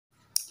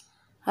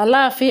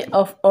Alaafin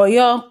of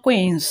Oyo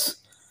Queens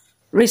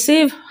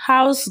receive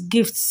house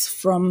gifts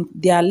from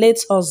their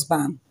late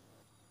husband.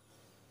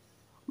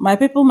 My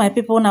people,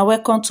 na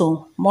welcome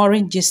to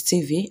Maureen Gist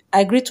TV.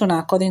 I greet una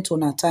according to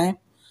una time.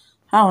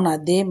 How una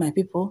dey, my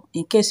people?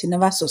 In case you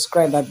never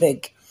subscribe,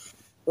 abeg,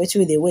 wetin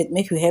we dey wait,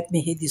 make you help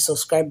me hit the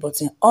subscribe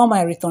button. All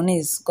my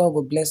returnees, God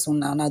go bless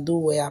una. Una do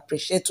well,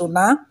 appreciate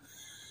una.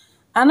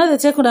 I no dey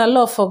take una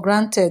love for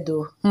granted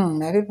o.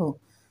 My people.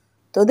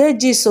 Today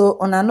gist o,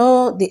 una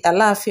know the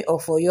Alaafin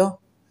of Oyo.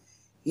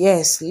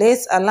 Yes,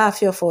 late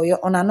Alaafin of Oyo.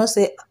 Una know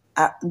say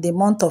the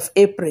month of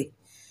April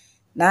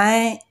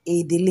na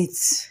he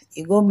delete.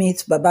 He go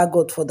meet Baba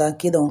God for that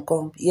kingdom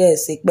come.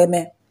 Yes,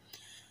 Ikpeme.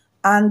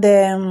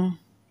 And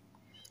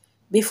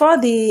before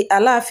the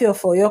Alaafin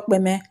of Oyo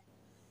Ikpeme,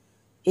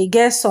 he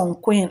get some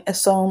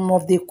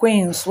of the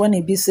queens when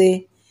he be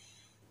say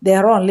they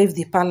run leave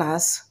the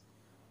palace.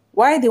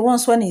 Why the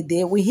ones when he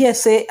dey, we hear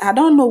say, I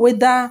don't know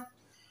whether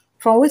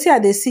from wetin I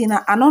dey see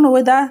now, I don't know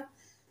whether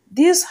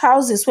these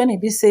houses when he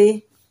be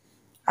say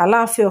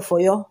Alaafin of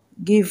Oyo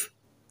give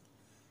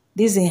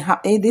this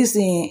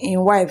in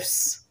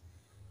wives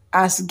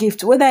as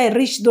gift, whether I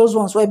reach those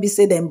ones where be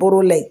say them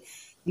borrow leg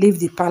leave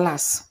the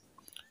palace.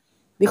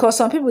 Because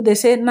some people they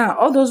say now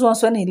all those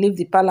ones when he leave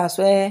the palace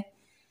where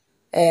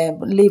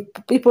leave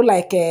people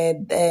like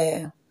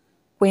Queen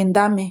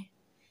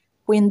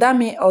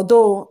Dami,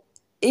 although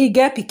he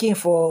get pikin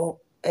for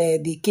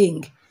the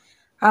king,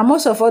 and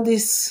most of all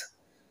these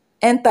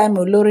end time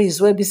oloris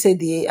where be say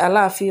the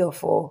Alaafin of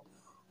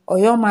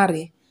Oyo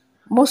marry,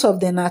 most of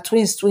them are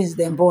twins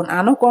them born.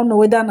 I no come know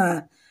whether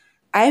na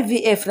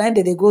IVF na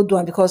they go do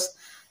am, because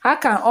how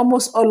can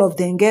almost all of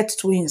them get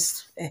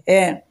twins?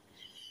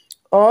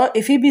 Or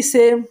if it be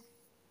say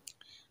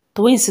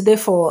twins dey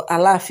for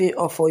Alaafin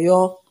of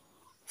Oyo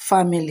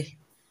family.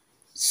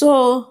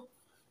 So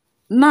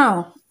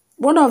now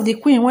one of the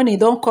queen when he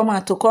don't come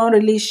out to come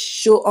really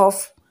show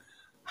off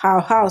her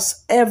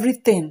house,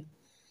 everything,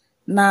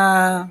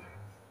 na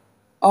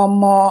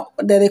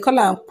they call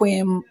her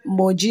Queen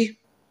Moji.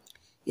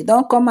 He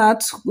don't come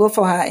out, go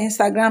for her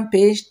Instagram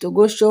page to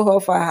go show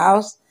off her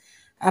house,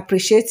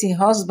 appreciate him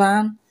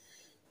husband.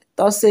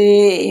 Don't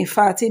say, in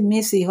fact, he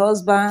miss his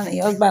husband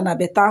a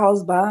better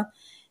husband.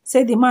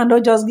 Say the man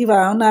don't just give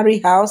her honorary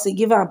house, he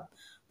give her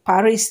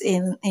Paris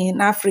in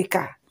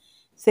Africa.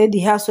 Say the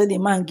house where the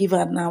man give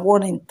her now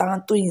one in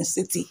town, two in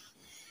city.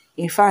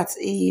 In fact,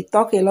 he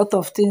talk a lot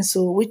of things,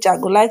 so which I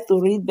go like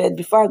to read, but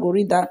before I go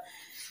read that,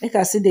 make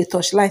I see the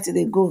torchlight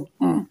they go.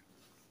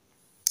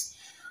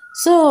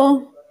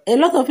 So a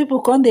lot of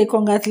people come, they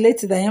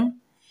congratulate them.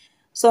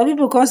 Some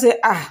people come say,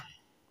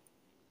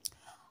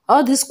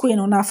 all this queen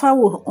una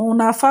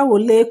fowl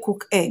lay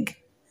cook egg.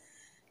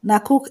 Na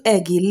cook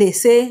egg he lay.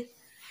 Say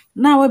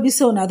now we be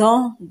say una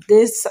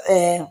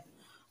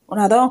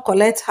don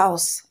collect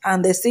house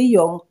and they still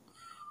young.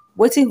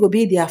 Wetin go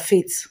be their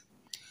fate?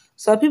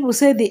 Some people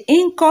say the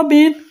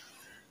incoming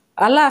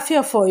Alaafin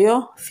of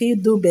Oyo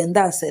fit do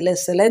benda and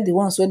select the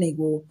ones when he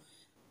go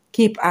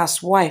keep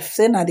as wife.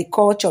 Say na the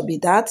culture be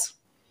that.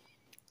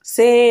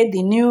 Say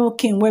the new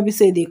king wey be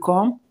say they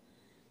come,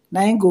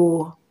 na him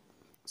go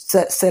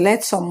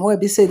select some wey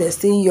be say they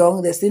still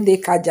young, they still dey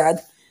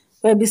kajad,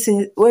 wey be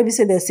say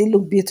they still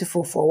look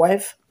beautiful for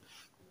wife.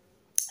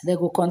 They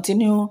go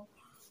continue.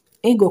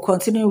 He go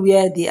continue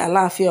where the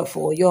Alaafin of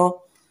Oyo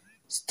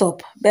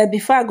stop. But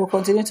before I go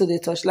continue to the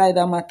torchlight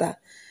that matter,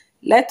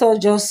 let us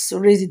just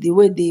read the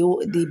way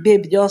the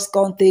babe just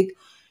can't take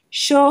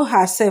show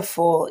herself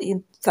for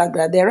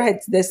Instagram. They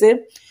write, they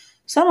say,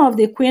 some of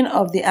the queen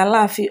of the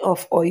Alaafin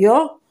of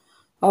Oyo,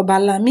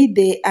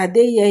 Obalamide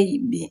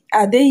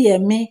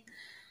Adeyemi,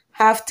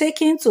 have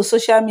taken to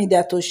social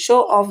media to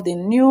show off the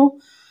new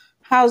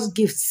house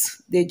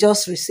gifts they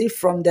just received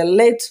from the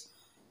late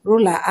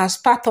ruler as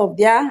part of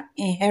their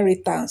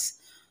inheritance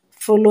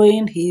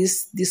following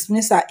his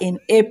dismissal in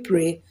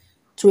April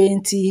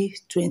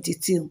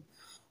 2022.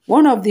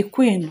 One of the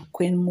Queen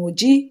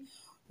Moji,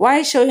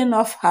 while showing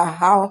off her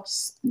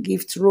house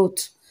gift,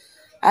 wrote,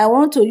 I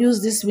want to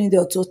use this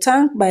video to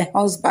thank my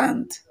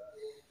husband,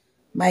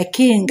 my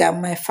king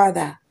and my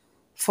father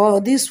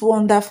for this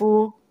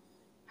wonderful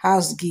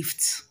house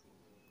gift.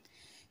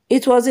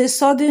 It was a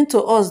sudden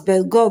to us,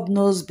 but God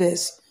knows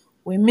best.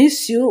 We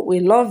miss you, we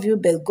love you,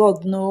 but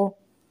God know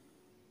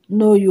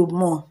you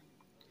more.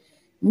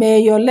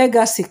 May your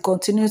legacy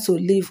continue to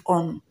live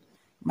on,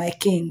 my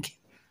king.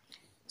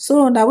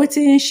 So now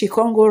wetin she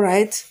can go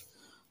right.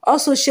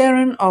 Also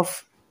sharing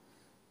of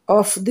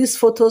these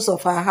photos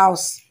of her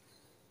house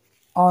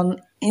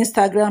on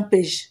Instagram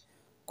page.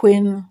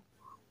 Queen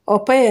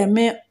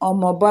Opeyemi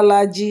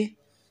Omobolaji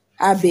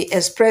Abe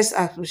expressed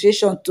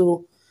appreciation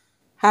to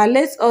her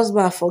late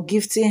husband for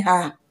gifting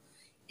her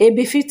a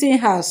befitting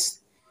house.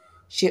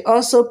 She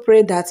also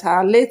prayed that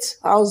her late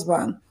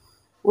husband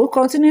will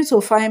continue to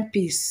find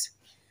peace.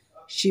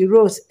 She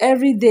wrote,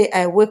 every day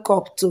I wake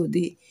up to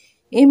the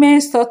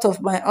immense thought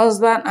of my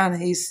husband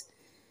and his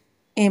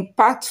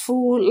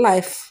impactful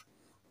life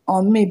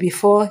on me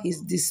before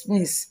his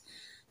dismiss.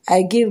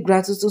 I give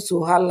gratitude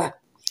to Allah.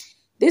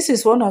 This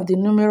is one of the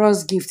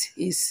numerous gifts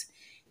His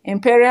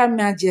Imperial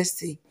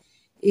Majesty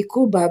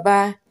Iku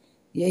Baba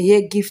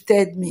Yeye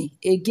gifted me,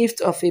 a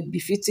gift of a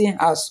befitting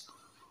house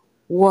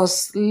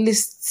was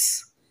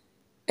least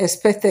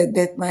expected,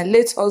 but my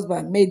late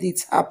husband made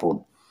it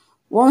happen.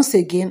 Once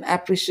again,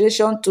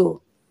 appreciation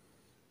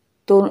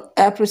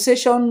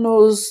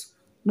knows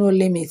no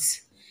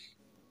limits.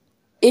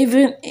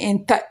 Even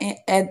in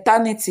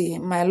eternity,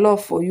 my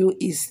love for you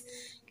is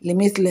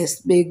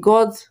limitless.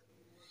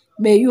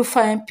 May you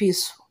find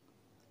peace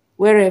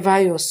wherever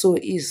your soul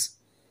is,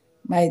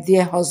 my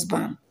dear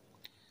husband.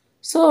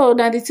 So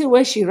na the thing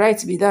wey she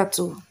write be that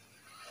too.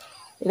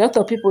 A lot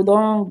of people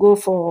don't go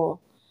for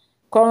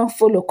come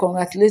follow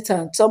congratulate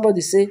am.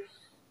 Somebody say,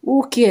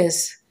 who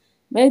cares?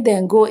 Make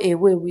them go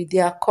away with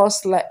their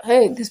cost life.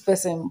 Hey, this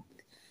person.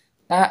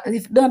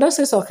 If no, don't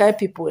say some kind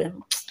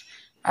people.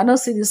 I don't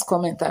see this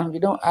comment and we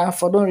don't. I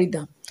for don't read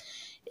them.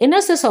 You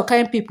know, say some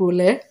kind people.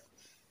 They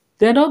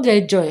don't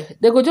get joy.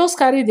 They go just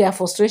carry their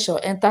frustration,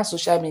 enter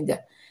social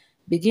media,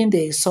 begin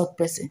the insult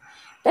person.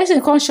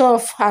 Person come show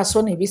off house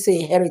when he be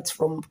say inherit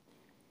from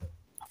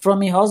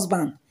his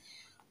husband.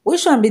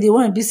 Which one be the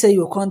one be say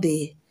you come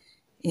dey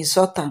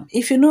insult am?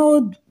 If you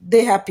know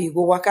they happy, you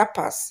go waka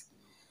pass.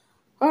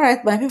 All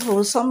right, my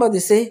people. Somebody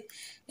say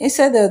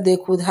instead that they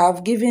could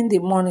have given the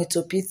money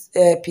to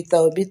Peter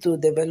Obi to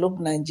develop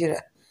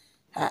Nigeria.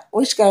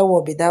 Which kind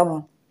will be that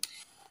one?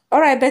 All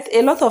right, but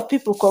a lot of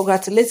people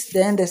congratulate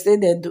them. They say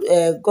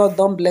God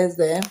don't bless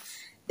them.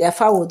 Their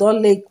father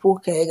don't lay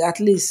cook egg. At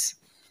least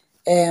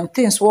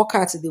things work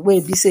out the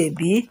way be say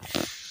be.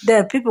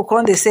 Then people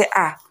come they say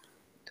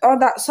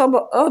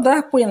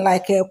other queen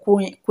like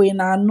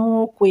Queen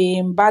Anu,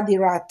 Queen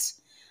Badirat,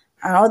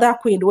 and other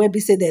queen where be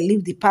say they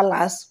leave the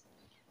palace.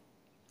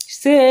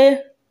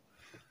 Say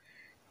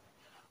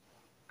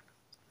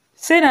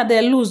that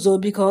they lose though,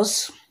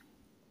 because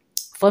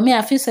for me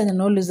I feel say they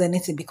no lose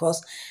anything,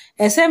 because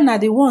except na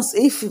the ones,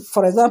 if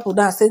for example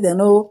that say they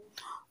no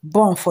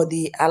born for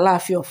the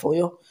Alaafin for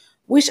you,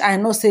 which I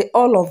know say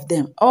all of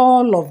them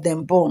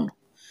born.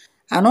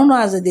 I don't know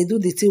as they do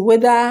the thing,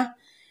 whether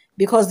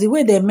because the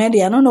way they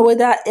marry, I don't know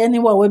whether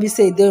anyone will be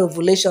say they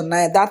ovulation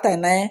now that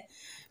time now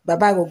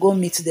Baba go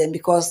meet them,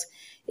 because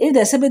if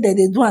they say that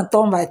they do and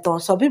turn by turn,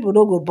 some people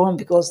don't go born,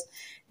 because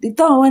the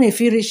turn when if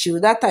you reach you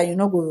that time you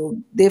know go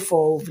there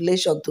for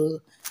ovulation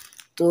to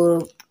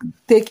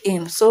take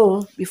in.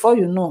 So before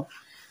you know,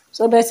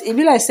 so but it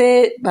be like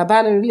say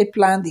Baba really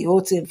planned the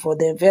whole thing for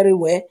them very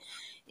well.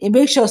 He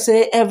make sure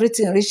say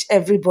everything reach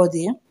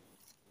everybody,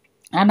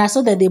 and I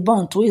saw that they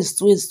born twins.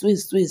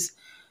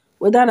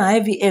 Whether na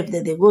IVF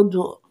that they go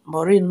do,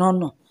 Maureen no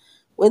know.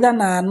 Whether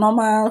na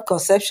normal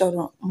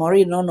conception,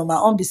 Maureen no know. My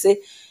own be say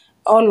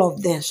all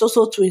of them so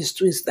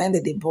twins then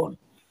they born.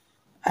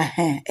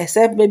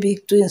 Except maybe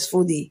twins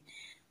for the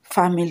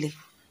family.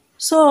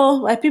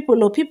 So my people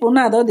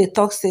now don dey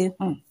talk say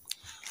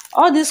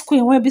all this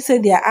queen wey be say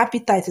their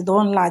appetite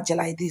don large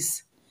like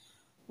this,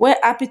 where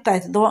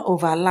appetite don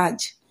over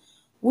large,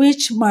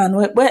 which man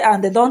where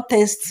and they don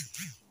taste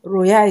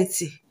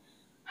royalty,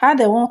 how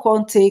they wan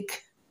come take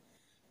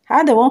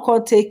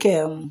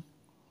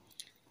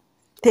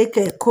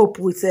cope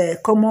with a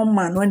common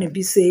man when e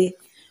be say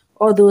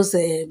all those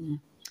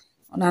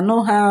una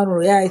know how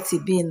royalty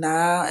be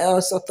na,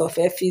 all sort of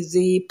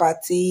effigy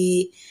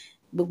party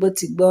gbogbo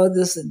tigbo,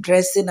 this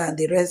dressing and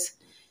the rest.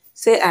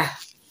 Say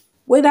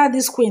whether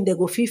this queen they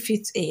go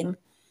fit in,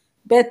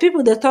 but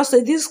people they talk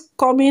say this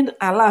coming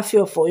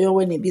Alaafin for you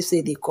when e be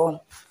say they come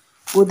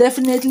will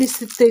definitely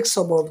still take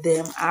some of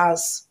them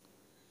as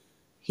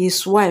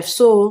his wife.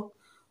 So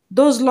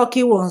those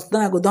lucky ones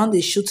now go down,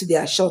 they shoot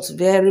their shots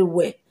very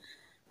well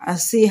and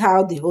see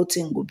how the whole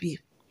thing will be.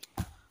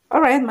 All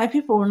right, my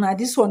people, now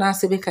this one I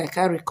say make I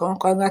carry come.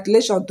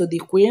 Congratulations to the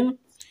queen.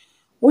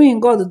 We in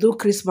God do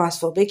Christmas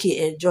for Becky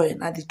enjoy.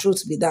 Now the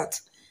truth be that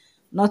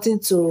nothing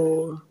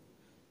to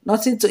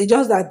it's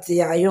just that they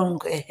are young.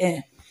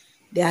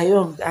 They are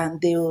young,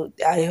 and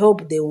I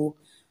hope they will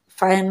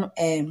find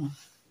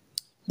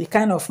the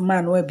kind of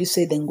man where be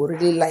say they go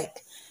really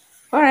like.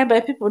 All right,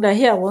 my people, that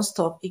here I won't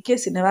stop. In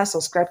case you never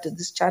subscribe to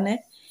this channel,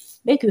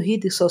 make you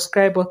hit the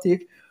subscribe button.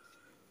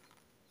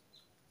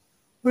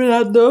 We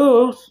are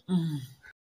done.